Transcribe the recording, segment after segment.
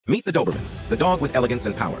Meet the Doberman, the dog with elegance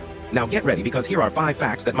and power. Now get ready because here are 5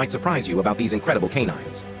 facts that might surprise you about these incredible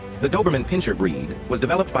canines. The Doberman Pinscher breed was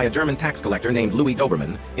developed by a German tax collector named Louis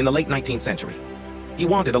Doberman in the late 19th century. He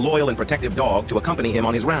wanted a loyal and protective dog to accompany him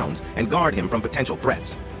on his rounds and guard him from potential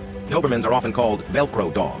threats. Dobermans are often called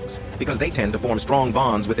Velcro dogs because they tend to form strong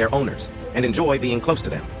bonds with their owners and enjoy being close to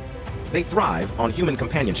them. They thrive on human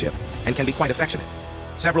companionship and can be quite affectionate.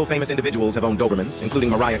 Several famous individuals have owned Dobermans,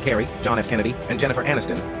 including Mariah Carey, John F. Kennedy, and Jennifer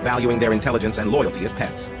Aniston, valuing their intelligence and loyalty as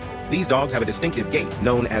pets. These dogs have a distinctive gait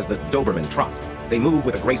known as the Doberman trot. They move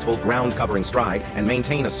with a graceful, ground-covering stride and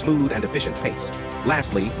maintain a smooth and efficient pace.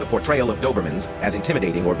 Lastly, the portrayal of Dobermans as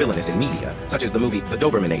intimidating or villainous in media, such as the movie The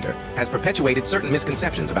Dobermanator, has perpetuated certain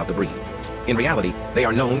misconceptions about the breed. In reality, they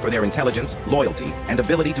are known for their intelligence, loyalty, and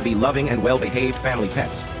ability to be loving and well-behaved family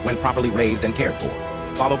pets when properly raised and cared for.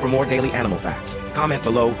 Follow for more daily animal facts. Comment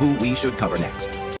below who we should cover next.